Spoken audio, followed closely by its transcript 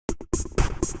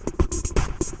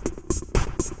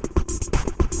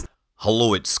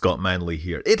Hello, it's Scott Manley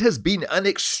here. It has been an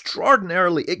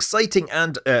extraordinarily exciting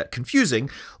and confusing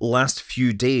last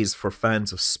few days for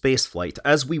fans of spaceflight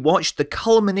as we watched the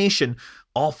culmination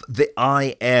of the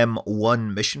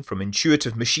IM-1 mission from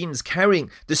Intuitive Machines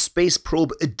carrying the space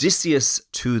probe Odysseus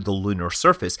to the lunar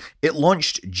surface. It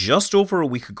launched just over a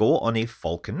week ago on a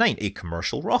Falcon 9, a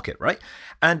commercial rocket, right?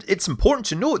 And it's important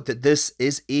to note that this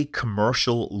is a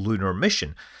commercial lunar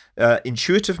mission.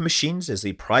 Intuitive Machines is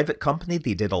a private company.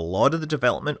 They did a lot of the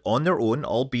development on their own,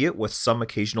 albeit with some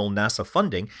occasional NASA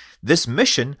funding. This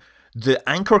mission, the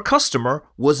anchor customer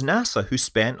was NASA, who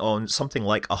spent on something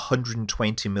like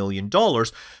 $120 million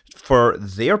for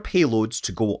their payloads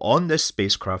to go on this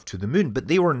spacecraft to the moon, but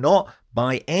they were not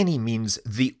by any means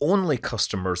the only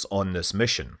customers on this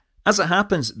mission. As it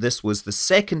happens, this was the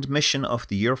second mission of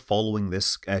the year following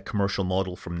this commercial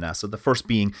model from NASA, the first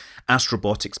being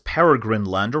Astrobotic's Peregrine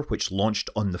lander, which launched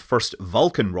on the first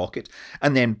Vulcan rocket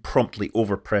and then promptly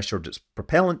overpressured its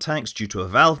propellant tanks due to a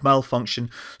valve malfunction,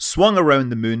 swung around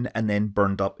the moon and then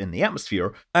burned up in the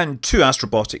atmosphere. And to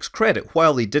Astrobotic's credit,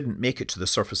 while they didn't make it to the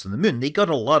surface of the moon, they got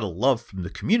a lot of love from the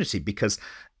community because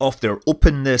of their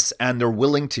openness and their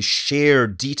willing to share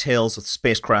details of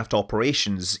spacecraft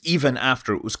operations even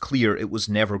after it was clear it was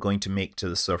never going to make to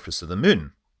the surface of the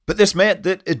moon. But this meant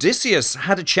that Odysseus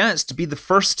had a chance to be the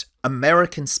first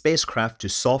American spacecraft to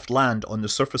soft land on the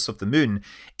surface of the moon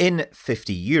in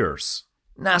 50 years.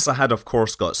 NASA had of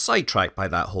course got sidetracked by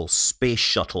that whole space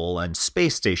shuttle and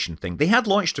space station thing. They had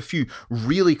launched a few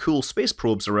really cool space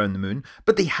probes around the moon,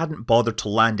 but they hadn't bothered to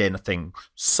land anything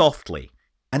softly.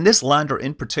 And this lander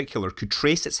in particular could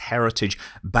trace its heritage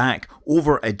back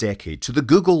over a decade to the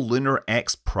Google Lunar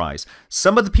X Prize.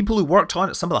 Some of the people who worked on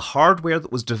it, some of the hardware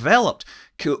that was developed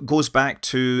goes back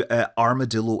to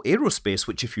Armadillo Aerospace,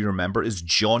 which if you remember is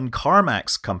John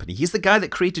Carmack's company. He's the guy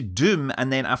that created Doom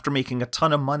and then after making a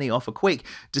ton of money off of Quake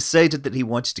decided that he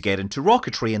wanted to get into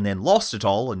rocketry and then lost it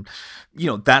all, and you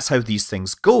know, that's how these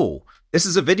things go. This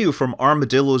is a video from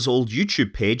Armadillo's old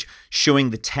YouTube page showing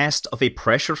the test of a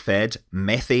pressure-fed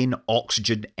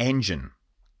methane-oxygen engine.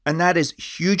 And that is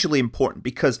hugely important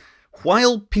because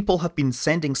while people have been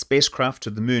sending spacecraft to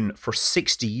the moon for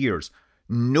 60 years,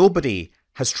 nobody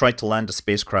has tried to land a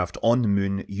spacecraft on the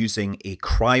moon using a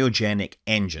cryogenic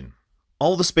engine.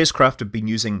 All the spacecraft have been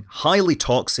using highly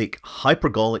toxic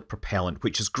hypergolic propellant,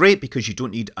 which is great because you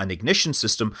don't need an ignition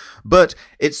system, but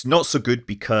it's not so good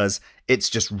because it's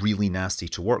just really nasty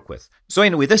to work with. So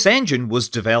anyway, this engine was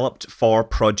developed for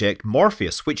Project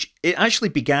Morpheus, which it actually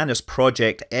began as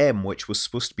Project M, which was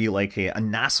supposed to be like a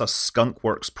NASA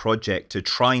skunkworks project to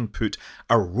try and put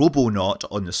a robonaut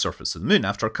on the surface of the moon.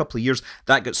 After a couple of years,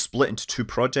 that got split into two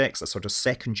projects, a sort of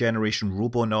second generation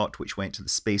robonaut, which went to the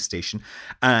space station,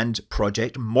 and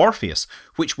Project Morpheus,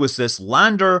 which was this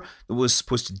lander that was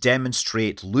supposed to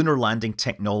demonstrate lunar landing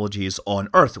technologies on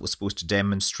Earth. It was supposed to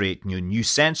demonstrate new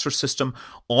sensor system,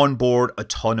 onboard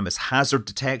autonomous hazard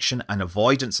detection and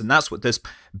avoidance, and that's what this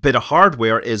bit of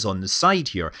hardware is on the side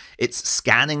here. It's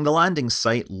scanning the landing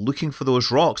site, looking for those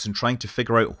rocks and trying to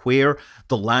figure out where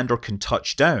the lander can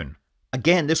touch down.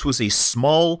 Again, this was a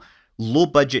small,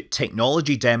 low-budget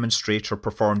technology demonstrator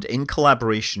performed in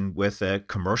collaboration with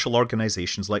commercial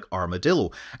organizations like Armadillo,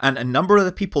 and a number of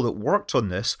the people that worked on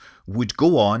this would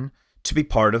go on to be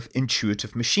part of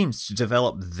Intuitive Machines to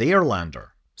develop their lander.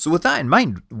 So with that in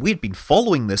mind, we'd been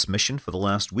following this mission for the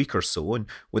last week or so, and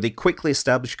where they quickly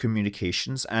established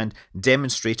communications and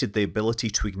demonstrated the ability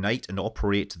to ignite and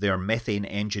operate their methane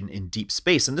engine in deep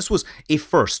space. And this was a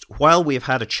first. While we have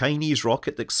had a Chinese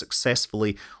rocket that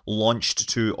successfully launched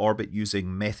to orbit using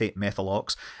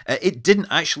methalox, it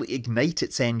didn't actually ignite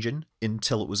its engine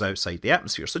until it was outside the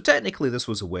atmosphere. So technically this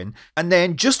was a win. And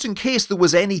then just in case there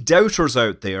was any doubters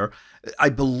out there, I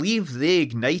believe they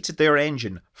ignited their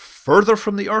engine further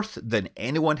from the Earth than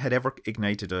anyone had ever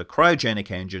ignited a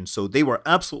cryogenic engine, so they were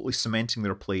absolutely cementing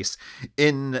their place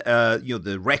in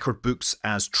the record books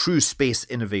as true space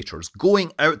innovators,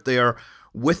 going out there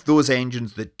with those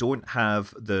engines that don't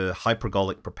have the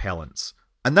hypergolic propellants.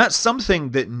 And that's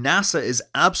something that NASA is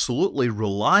absolutely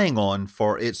relying on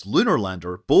for its lunar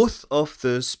lander. Both of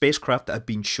the spacecraft that have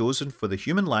been chosen for the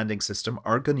human landing system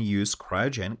are going to use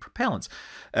cryogenic propellants.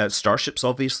 Starship's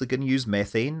obviously going to use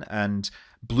methane, and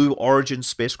Blue Origin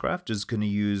spacecraft is going to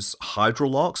use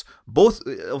hydrolox. Both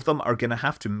of them are going to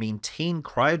have to maintain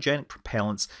cryogenic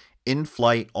propellants in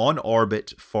flight on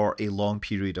orbit for a long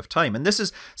period of time. And this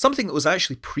is something that was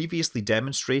actually previously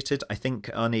demonstrated, I think,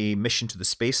 on a mission to the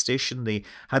space station. They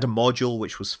had a module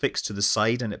which was fixed to the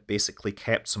side and it basically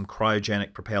kept some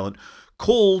cryogenic propellant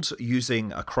cold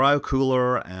using a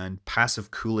cryocooler and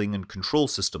passive cooling and control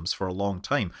systems for a long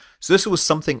time. So this was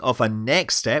something of a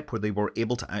next step where they were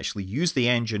able to actually use the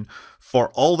engine for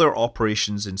all their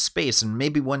operations in space. And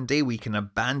maybe one day we can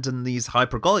abandon these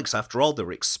hypergolics. After all,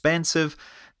 they're expensive,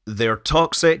 they're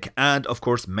toxic, and of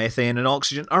course methane and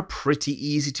oxygen are pretty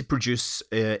easy to produce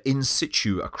in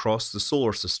situ across the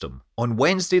solar system. On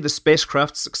Wednesday, the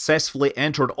spacecraft successfully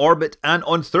entered orbit, and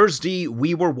on Thursday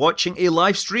we were watching a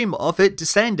live stream of it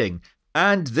descending.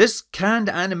 And this canned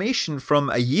animation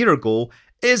from a year ago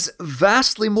is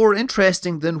vastly more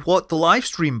interesting than what the live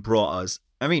stream brought us.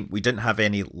 I mean, we didn't have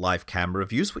any live camera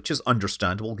views, which is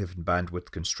understandable given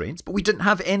bandwidth constraints, but we didn't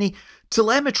have any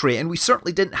telemetry, and we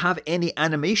certainly didn't have any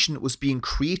animation that was being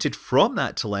created from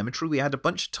that telemetry. We had a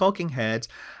bunch of talking heads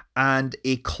and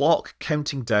a clock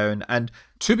counting down, and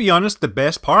to be honest, the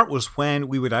best part was when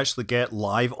we would actually get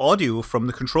live audio from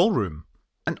the control room.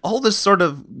 And all this sort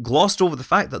of glossed over the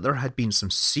fact that there had been some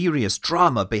serious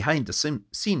drama behind the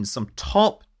scenes, some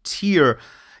top tier,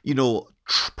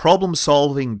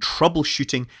 problem-solving,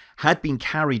 troubleshooting had been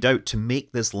carried out to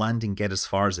make this landing get as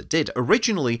far as it did.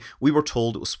 Originally, we were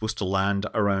told it was supposed to land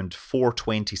around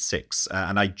 4:26,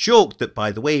 and I joked that,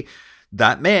 by the way,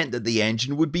 that meant that the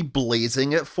engine would be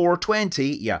blazing at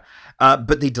 4:20,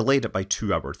 but they delayed it by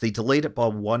 2 hours. They delayed it by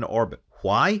 1 orbit.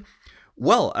 Why?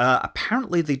 Well,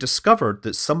 apparently they discovered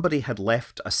that somebody had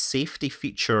left a safety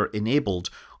feature enabled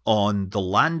on the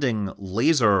landing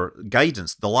laser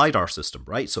guidance, the LiDAR system,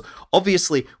 right? So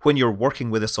obviously when you're working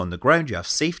with this on the ground, you have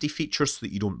safety features so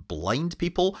that you don't blind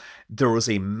people. There was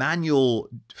a manual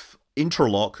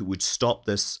interlock that would stop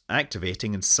this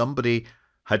activating, and somebody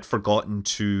had forgotten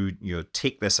to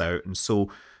take this out, and so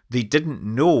they didn't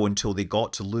know until they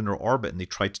got to lunar orbit and they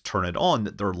tried to turn it on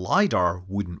that their LiDAR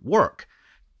wouldn't work.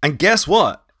 And guess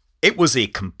what? It was a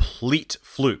complete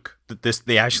fluke that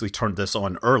they actually turned this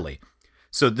on early.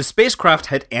 So the spacecraft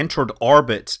had entered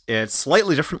orbit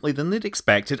slightly differently than they'd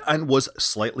expected and was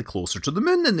slightly closer to the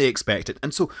moon than they expected.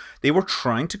 And so they were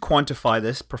trying to quantify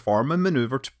this, perform a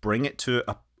maneuver to bring it to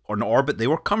an orbit they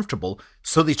were comfortable.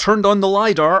 So they turned on the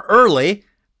LiDAR early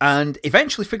and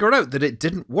eventually figured out that it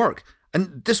didn't work.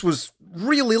 And this was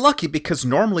really lucky because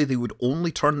normally they would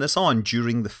only turn this on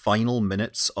during the final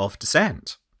minutes of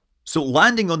descent. So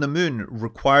landing on the moon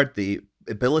required the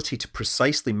ability to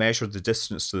precisely measure the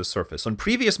distance to the surface. On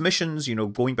previous missions,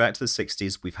 going back to the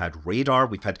 60s, we've had radar,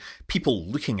 we've had people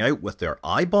looking out with their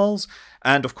eyeballs,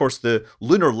 and of course the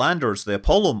lunar landers, the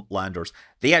Apollo landers,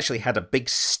 they actually had a big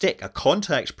stick, a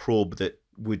contact probe that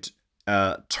would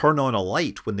turn on a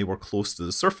light when they were close to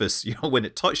the surface, when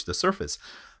it touched the surface.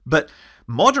 But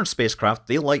modern spacecraft,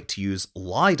 they like to use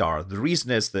LiDAR. The reason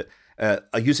is that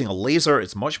using a laser,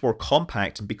 it's much more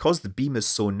compact, and because the beam is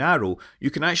so narrow,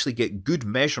 you can actually get good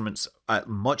measurements at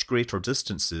much greater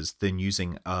distances than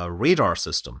using a radar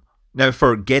system. Now,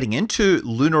 for getting into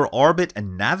lunar orbit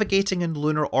and navigating in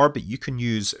lunar orbit, you can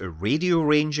use radio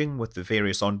ranging with the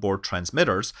various onboard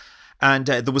transmitters. And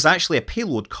there was actually a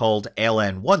payload called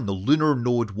LN1, the Lunar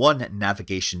Node 1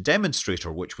 Navigation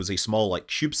Demonstrator, which was a small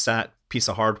CubeSat piece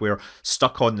of hardware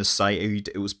stuck on the side.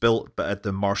 It was built at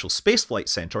the Marshall Space Flight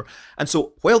Center. And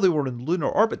so while they were in lunar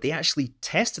orbit, they actually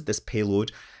tested this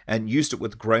payload and used it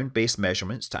with ground-based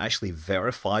measurements to actually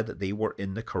verify that they were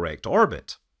in the correct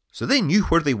orbit. So they knew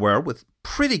where they were with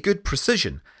pretty good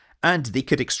precision, and they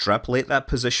could extrapolate that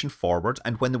position forward,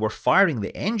 and when they were firing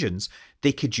the engines,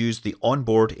 they could use the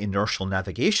onboard inertial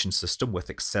navigation system with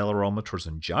accelerometers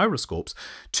and gyroscopes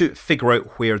to figure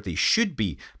out where they should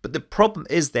be. But the problem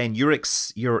is then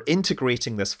you're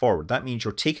integrating this forward. That means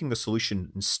you're taking the solution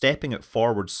and stepping it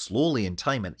forward slowly in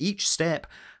time, and each step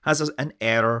has an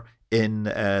error in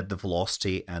the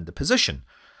velocity and the position.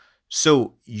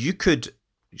 So you could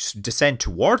descend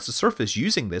towards the surface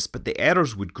using this, but the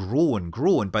errors would grow and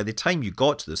grow, and by the time you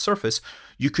got to the surface,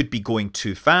 you could be going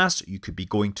too fast, you could be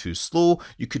going too slow,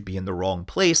 you could be in the wrong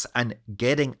place, and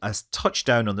getting a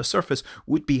touchdown on the surface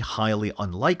would be highly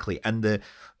unlikely, and the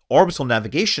orbital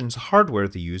navigation's hardware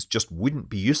they used just wouldn't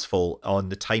be useful on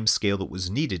the time scale that was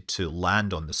needed to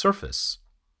land on the surface.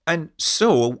 And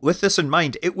so, with this in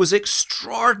mind, it was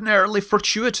extraordinarily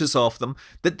fortuitous of them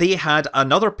that they had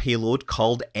another payload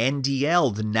called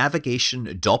NDL, the Navigation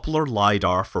Doppler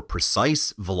LiDAR for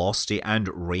precise velocity and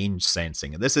range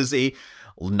sensing. And this is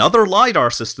another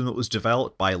LiDAR system that was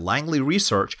developed by Langley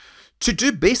Research to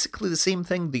do basically the same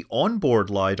thing the onboard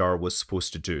LiDAR was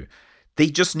supposed to do. They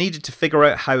just needed to figure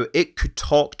out how it could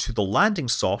talk to the landing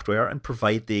software and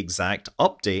provide the exact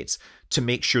updates to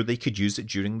make sure they could use it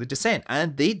during the descent.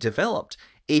 And they developed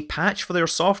a patch for their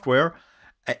software,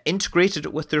 integrated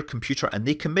it with their computer, and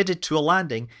they committed to a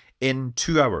landing in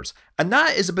 2 hours. And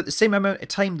that is about the same amount of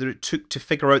time that it took to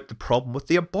figure out the problem with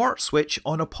the abort switch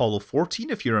on Apollo 14,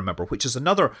 if you remember, which is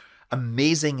another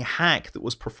amazing hack that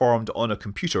was performed on a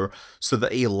computer so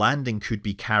that a landing could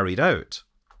be carried out.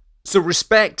 So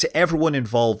respect to everyone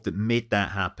involved that made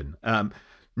that happen.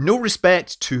 No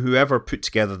respect to whoever put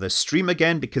together this stream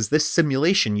again, because this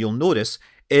simulation, you'll notice,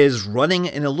 is running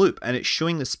in a loop and it's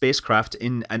showing the spacecraft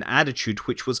in an attitude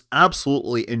which was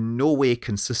absolutely in no way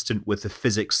consistent with the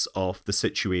physics of the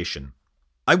situation.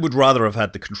 I would rather have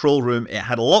had the control room. It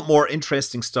had a lot more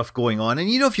interesting stuff going on. And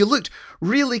you know, if you looked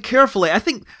really carefully, I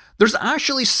think there's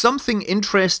actually something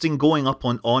interesting going up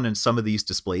on in some of these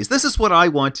displays. This is what I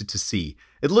wanted to see.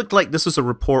 It looked like this was a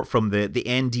report from the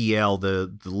NDL,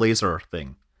 the laser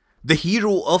thing. The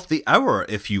hero of the hour,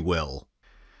 if you will.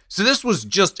 So this was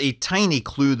just a tiny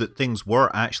clue that things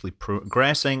were actually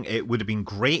progressing. It would have been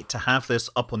great to have this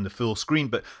up on the full screen,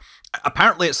 but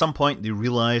apparently at some point they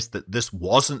realized that this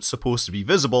wasn't supposed to be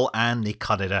visible and they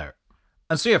cut it out.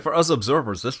 And so yeah, for us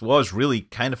observers, this was really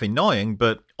kind of annoying,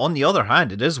 but on the other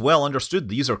hand, it is well understood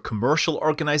these are commercial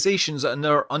organizations and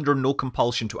they're under no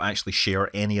compulsion to actually share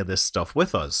any of this stuff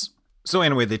with us. So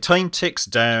anyway, the time ticks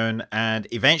down and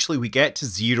eventually we get to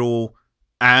 0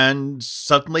 and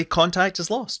suddenly contact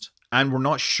is lost. And we're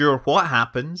not sure what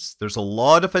happens. There's a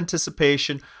lot of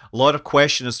anticipation, a lot of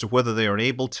question as to whether they are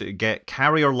able to get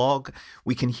carrier log.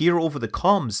 We can hear over the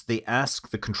comms, they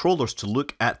ask the controllers to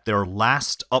look at their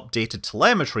last updated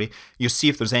telemetry. You see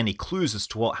if there's any clues as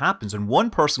to what happens. And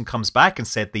one person comes back and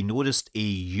said they noticed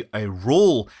a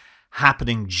roll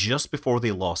happening just before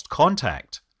they lost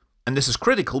contact. And this is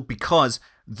critical because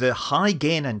the high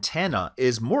gain antenna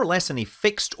is more or less in a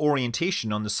fixed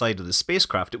orientation on the side of the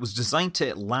spacecraft. It was designed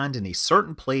to land in a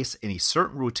certain place in a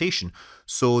certain rotation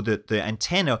so that the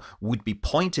antenna would be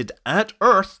pointed at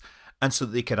Earth and so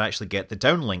that they could actually get the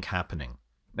downlink happening.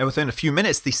 Now within a few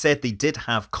minutes they said they did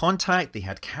have contact. They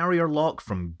had carrier lock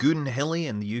from Goonhilly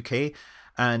in the UK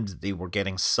and they were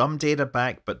getting some data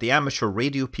back, but the amateur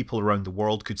radio people around the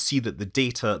world could see that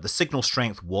the signal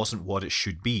strength wasn't what it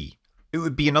should be. It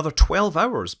would be another 12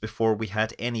 hours before we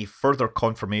had any further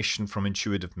confirmation from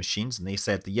Intuitive Machines, and they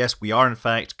said that yes, we are in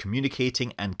fact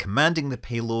communicating and commanding the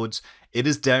payloads. It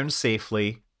is down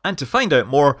safely. And to find out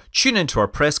more, tune into our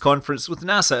press conference with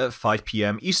NASA at 5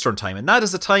 PM Eastern Time. And that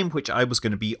is a time which I was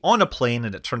going to be on a plane,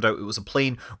 and it turned out it was a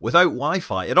plane without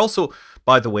Wi-Fi. It also,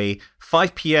 by the way,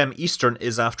 5 PM Eastern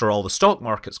is after all the stock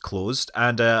markets closed,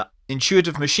 and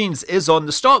Intuitive Machines is on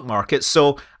the stock market,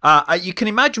 so you can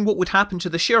imagine what would happen to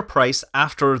the share price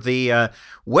after they,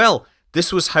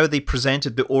 this was how they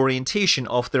presented the orientation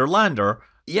of their lander.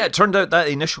 Yeah, it turned out that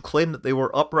initial claim that they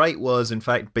were upright was in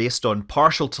fact based on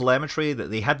partial telemetry, that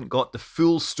they hadn't got the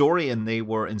full story and they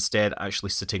were instead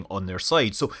actually sitting on their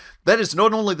side. So that is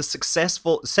not only the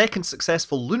second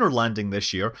successful lunar landing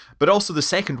this year, but also the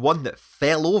second one that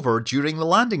fell over during the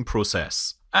landing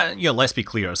process. And, let's be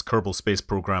clear, as Kerbal Space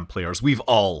Program players, we've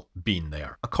all been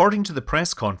there. According to the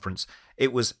press conference,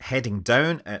 it was heading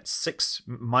down at 6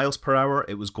 miles per hour,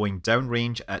 it was going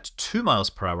downrange at 2 miles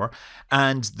per hour,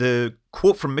 and the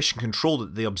quote from Mission Control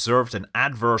that they observed an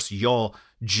adverse yaw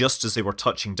just as they were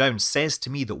touching down says to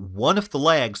me that one of the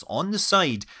legs on the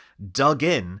side dug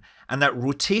in, and that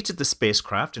rotated the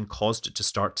spacecraft and caused it to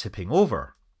start tipping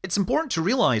over. It's important to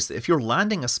realize that if you're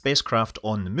landing a spacecraft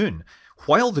on the moon,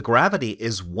 while the gravity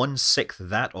is 1/6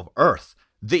 that of Earth,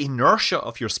 the inertia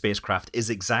of your spacecraft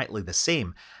is exactly the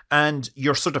same, and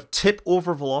your sort of tip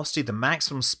over velocity, the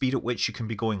maximum speed at which you can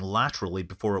be going laterally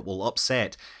before it will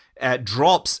upset, it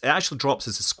actually drops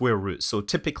as a square root. So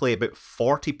typically about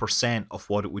 40% of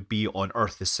what it would be on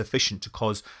Earth is sufficient to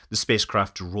cause the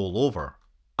spacecraft to roll over.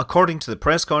 According to the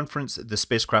press conference, the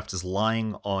spacecraft is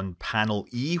lying on panel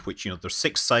E, which, there's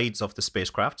 6 sides of the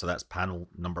spacecraft, so that's panel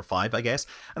number 5, I guess.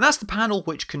 And that's the panel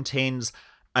which contains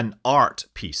an art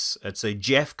piece. It's a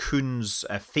Jeff Koons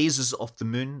Phases of the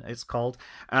Moon, it's called.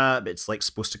 It's like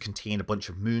supposed to contain a bunch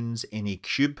of moons in a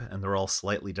cube, and they're all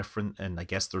slightly different, and I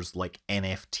guess there's like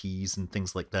NFTs and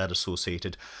things like that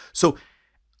associated. So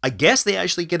I guess they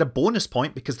actually get a bonus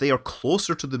point because they are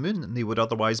closer to the moon than they would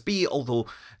otherwise be, although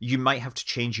you might have to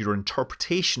change your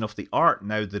interpretation of the art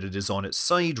now that it is on its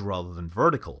side rather than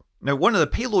vertical. Now, one of the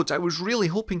payloads I was really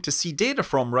hoping to see data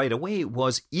from right away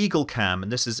was EagleCam,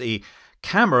 and this is a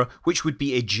camera which would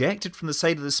be ejected from the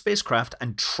side of the spacecraft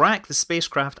and track the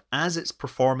spacecraft as it's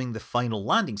performing the final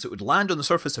landing. So it would land on the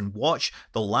surface and watch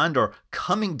the lander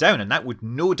coming down, and that would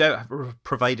no doubt have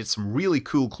provided some really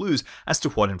cool clues as to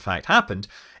what in fact happened.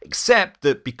 except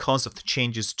that because of the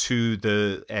changes to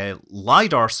the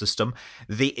LiDAR system,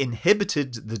 they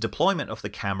inhibited the deployment of the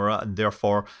camera, and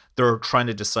therefore they're trying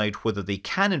to decide whether they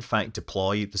can in fact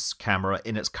deploy this camera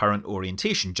in its current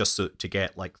orientation, just to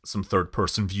get like some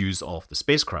third-person views of the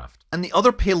spacecraft. And the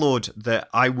other payload that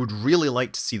I would really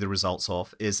like to see the results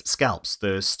of is SCALPS,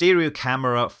 the stereo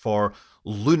camera for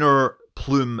lunar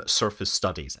plume surface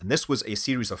studies. And this was a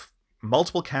series of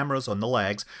multiple cameras on the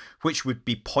legs, which would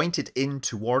be pointed in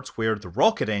towards where the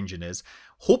rocket engine is,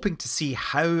 hoping to see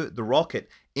how the rocket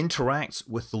interacts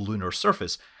with the lunar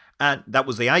surface. And that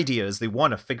was the idea, is they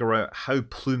want to figure out how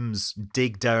plumes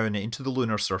dig down into the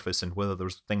lunar surface and whether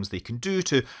there's things they can do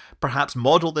to perhaps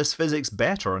model this physics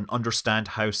better and understand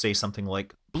how, say, something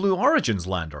like Blue Origin's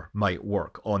lander might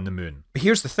work on the moon.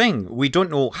 Here's the thing, we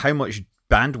don't know how much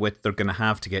bandwidth they're going to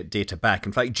have to get data back.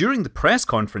 In fact, during the press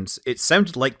conference, it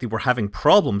sounded like they were having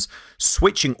problems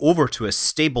switching over to a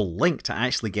stable link to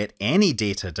actually get any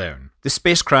data down. The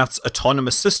spacecraft's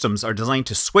autonomous systems are designed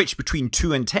to switch between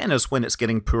two antennas when it's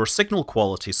getting poor signal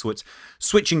quality, so it's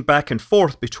switching back and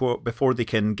forth before they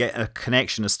can get a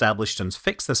connection established and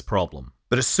fix this problem.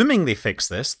 But assuming they fix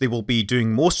this, they will be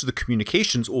doing most of the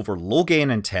communications over low-gain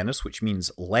antennas, which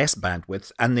means less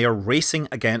bandwidth, and they are racing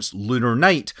against lunar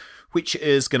night, which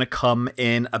is going to come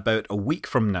in about a week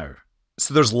from now.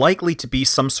 So there's likely to be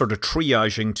some sort of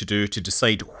triaging to do to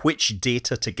decide which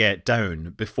data to get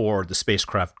down before the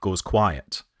spacecraft goes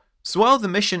quiet. So while the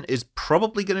mission is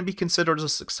probably going to be considered a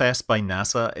success by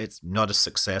NASA, it's not as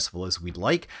successful as we'd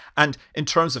like. And in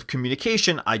terms of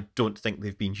communication, I don't think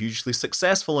they've been hugely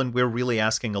successful, and we're really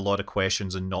asking a lot of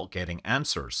questions and not getting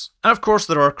answers. And of course,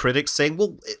 there are critics saying,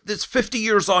 well, it's 50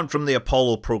 years on from the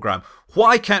Apollo program.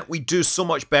 Why can't we do so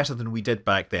much better than we did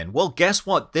back then? Well, guess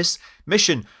what? This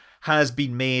mission has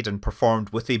been made and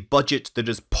performed with a budget that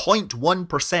is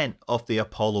 0.1% of the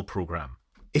Apollo program.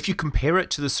 If you compare it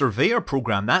to the Surveyor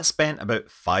program, that spent about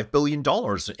 $5 billion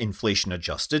inflation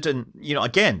adjusted. And,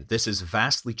 again, this is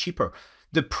vastly cheaper.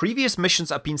 The previous missions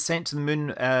that have been sent to the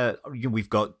moon, we've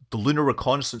got the Lunar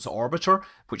Reconnaissance Orbiter,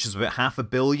 which is about $500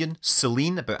 million,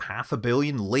 Selene, about $500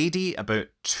 million, Lady, about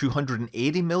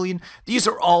 $280 million. These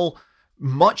are all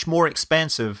much more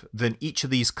expensive than each of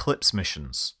these CLIPS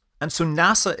missions. And so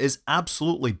NASA is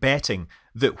absolutely betting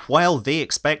that while they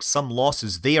expect some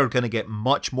losses, they are going to get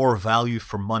much more value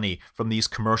for money from these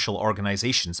commercial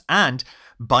organizations. And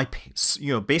by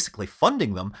basically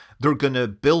funding them, they're going to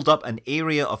build up an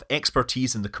area of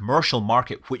expertise in the commercial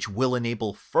market, which will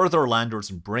enable further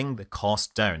landers and bring the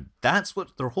cost down. That's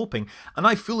what they're hoping, and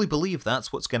I fully believe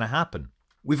that's what's going to happen.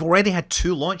 We've already had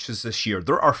 2 launches this year.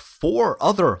 There are 4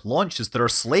 other launches that are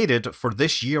slated for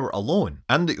this year alone.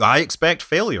 And I expect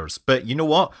failures. But you know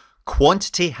what?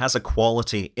 Quantity has a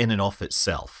quality in and of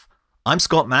itself. I'm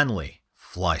Scott Manley.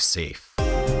 Fly safe.